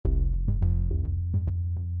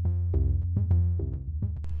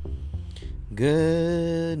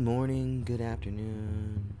Good morning, good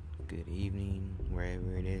afternoon, good evening,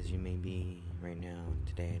 wherever it is you may be right now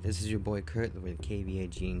today. This is your boy Kurt with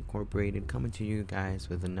KVAG Incorporated coming to you guys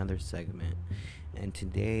with another segment. And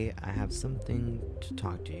today I have something to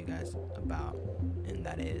talk to you guys about, and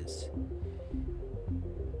that is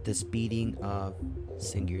the speeding of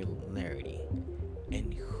singularity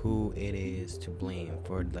and who it is to blame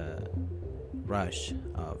for the rush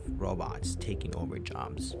of robots taking over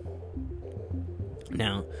jobs.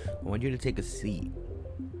 Now, I want you to take a seat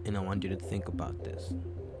and I want you to think about this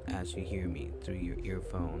as you hear me through your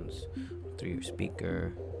earphones, through your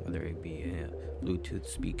speaker, whether it be a Bluetooth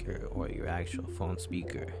speaker or your actual phone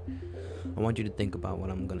speaker. I want you to think about what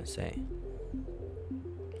I'm going to say.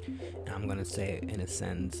 And I'm going to say it in a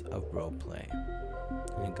sense of role play.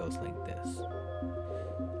 And it goes like this.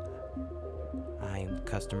 I'm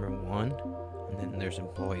customer 1, and then there's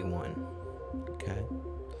employee 1. Okay?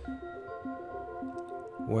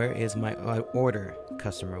 Where is my order?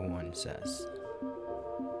 Customer 1 says.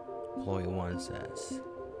 Employee 1 says,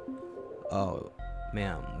 oh,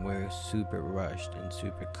 ma'am, we're super rushed and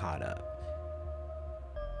super caught up.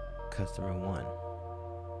 Customer 1,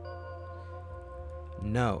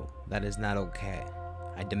 no, that is not okay.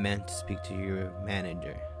 I demand to speak to your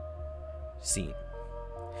manager. Scene.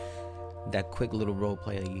 That quick little role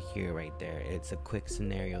play that you hear right there, it's a quick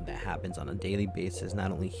scenario that happens on a daily basis,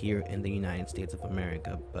 not only here in the United States of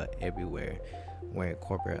America, but everywhere where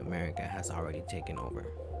corporate America has already taken over.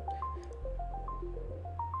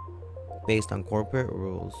 Based on corporate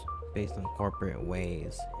rules, based on corporate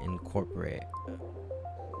ways and corporate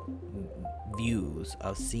views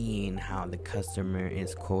of seeing how the customer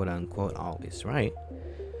is quote unquote always right,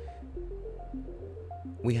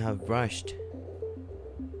 we have rushed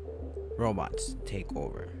robots take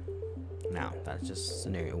over. Now, that's just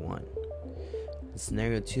scenario 1.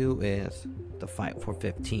 Scenario 2 is the fight for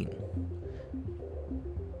 15.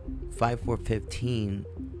 Fight for 15,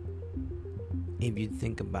 if you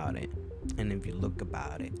think about it, and if you look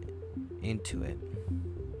about it, into it,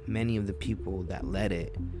 many of the people that led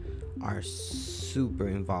it are super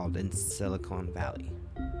involved in Silicon Valley.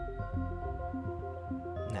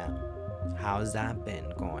 Now, how's that been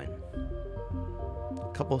going?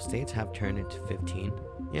 A couple states have turned it to 15.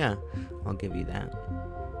 Yeah, I'll give you that.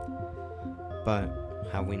 But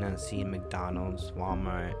have we not seen McDonald's,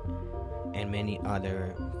 Walmart, and many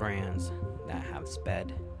other brands that have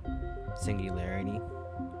sped singularity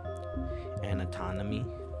and autonomy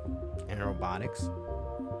and robotics?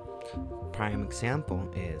 Prime example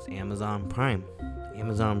is Amazon Prime.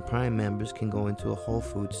 Amazon Prime members can go into a Whole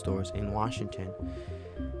Foods stores in Washington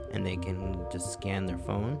and they can just scan their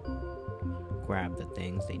phone, grab the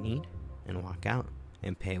things they need, and walk out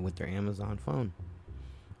and pay with their Amazon phone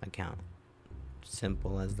account.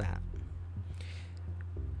 Simple as that.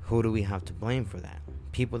 Who do we have to blame for that?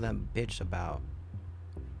 People that bitch about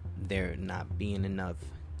there not being enough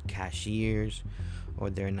cashiers, or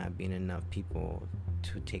there not being enough people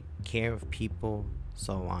to take care of people,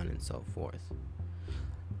 so on and so forth.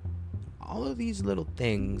 All of these little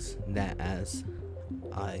things that as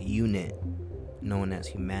a unit known as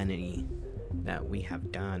humanity that we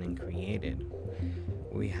have done and created,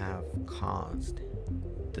 we have caused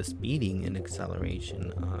the speeding and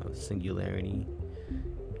acceleration of singularity,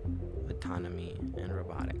 autonomy, and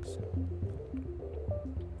robotics.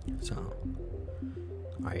 So,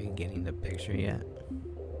 are you getting the picture yet?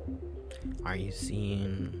 Are you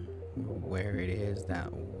seeing where it is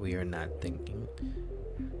that we are not thinking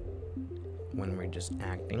when we're just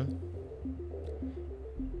acting?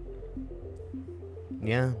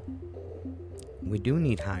 Yeah, we do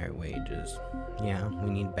need higher wages. Yeah, we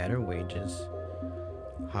need better wages,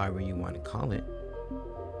 however you want to call it.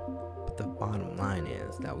 But the bottom line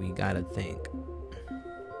is that we gotta think.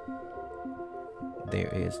 There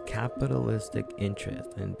is capitalistic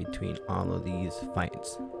interest in between all of these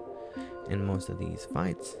fights. In most of these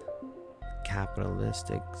fights,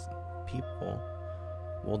 capitalistic people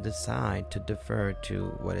will decide to defer to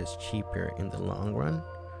what is cheaper in the long run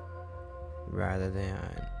rather than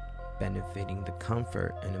benefiting the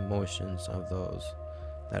comfort and emotions of those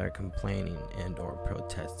that are complaining and or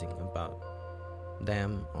protesting about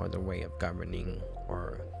them or the way of governing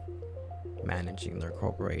or managing their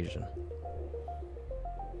corporation.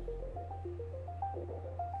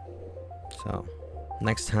 So,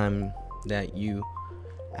 next time that you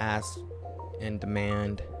ask and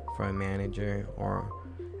demand for a manager, or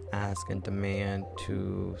ask and demand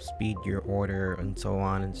to speed your order and so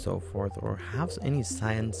on and so forth, or have any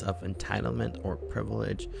sense of entitlement or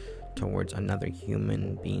privilege towards another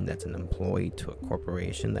human being that's an employee to a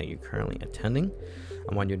corporation that you're currently attending,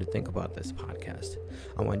 I want you to think about this podcast.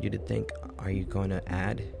 I want you to think, are you going to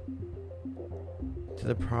add to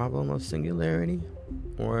the problem of singularity,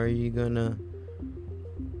 or are you going to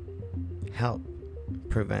help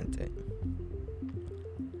prevent it?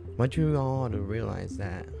 I want you all to realize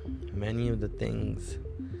that many of the things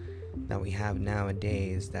that we have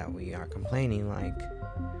nowadays that we are complaining, like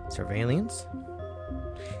surveillance,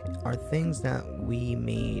 are things that we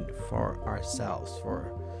made for ourselves,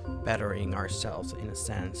 for bettering ourselves in a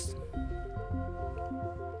sense.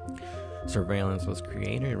 Surveillance was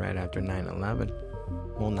created right after 9/11.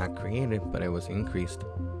 Well, not created, but it was increased.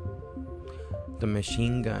 The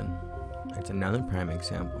machine gun, it's another prime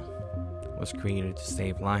example, was created to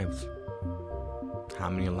save lives. How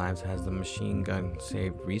many lives has the machine gun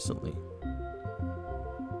saved recently?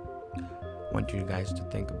 I want you guys to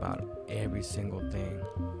think about every single thing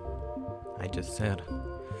I just said.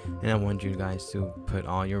 And I want you guys to put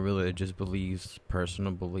all your religious beliefs,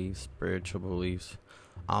 personal beliefs, spiritual beliefs,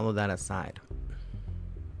 all of that aside.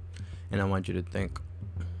 And I want you to think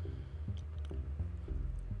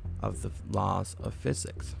of the laws of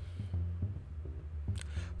physics.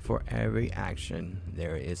 For every action,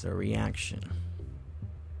 there is a reaction.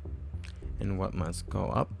 And what must go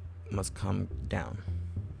up must come down.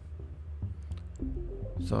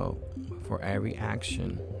 So, for every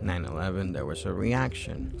action, 9/11, there was a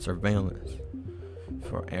reaction, surveillance.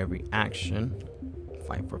 For every action,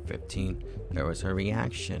 5 for 15, there was a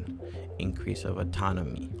reaction, increase of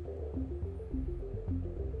autonomy.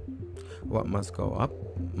 What must go up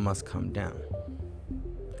must come down.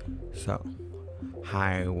 So,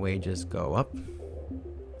 higher wages go up,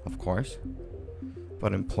 of course,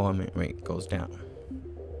 but employment rate goes down.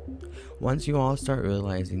 Once you all start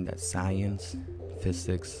realizing that science,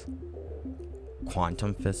 physics,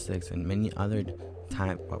 quantum physics, and many other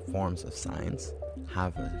type of forms of science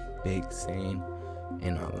have a big saying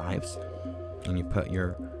in our lives, and you put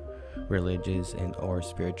your religious and or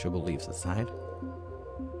spiritual beliefs aside,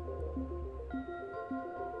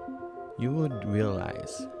 you would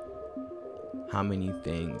realize how many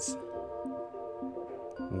things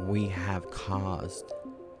we have caused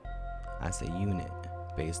as a unit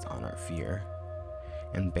based on our fear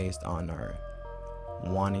and based on our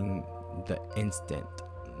wanting the instant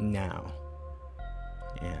now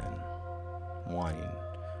and wanting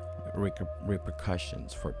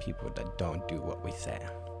repercussions for people that don't do what we say.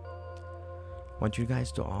 I want you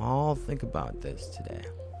guys to all think about this today.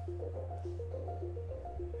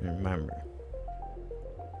 And remember,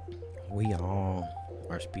 we all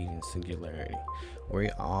are speeding singularity. We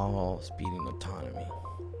all speeding autonomy.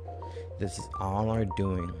 This is all our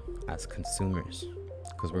doing as consumers,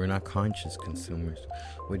 because we're not conscious consumers.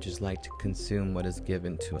 We just like to consume what is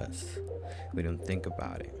given to us. We don't think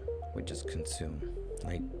about it. We just consume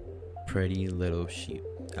like pretty little sheep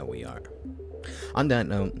that we are. On that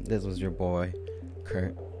note, this was your boy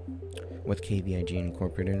Kurt with KVIG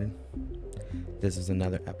Incorporated. This is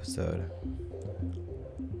another episode.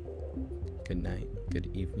 Good night, good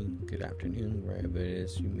evening, good afternoon, wherever it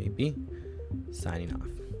is you may be. Signing off.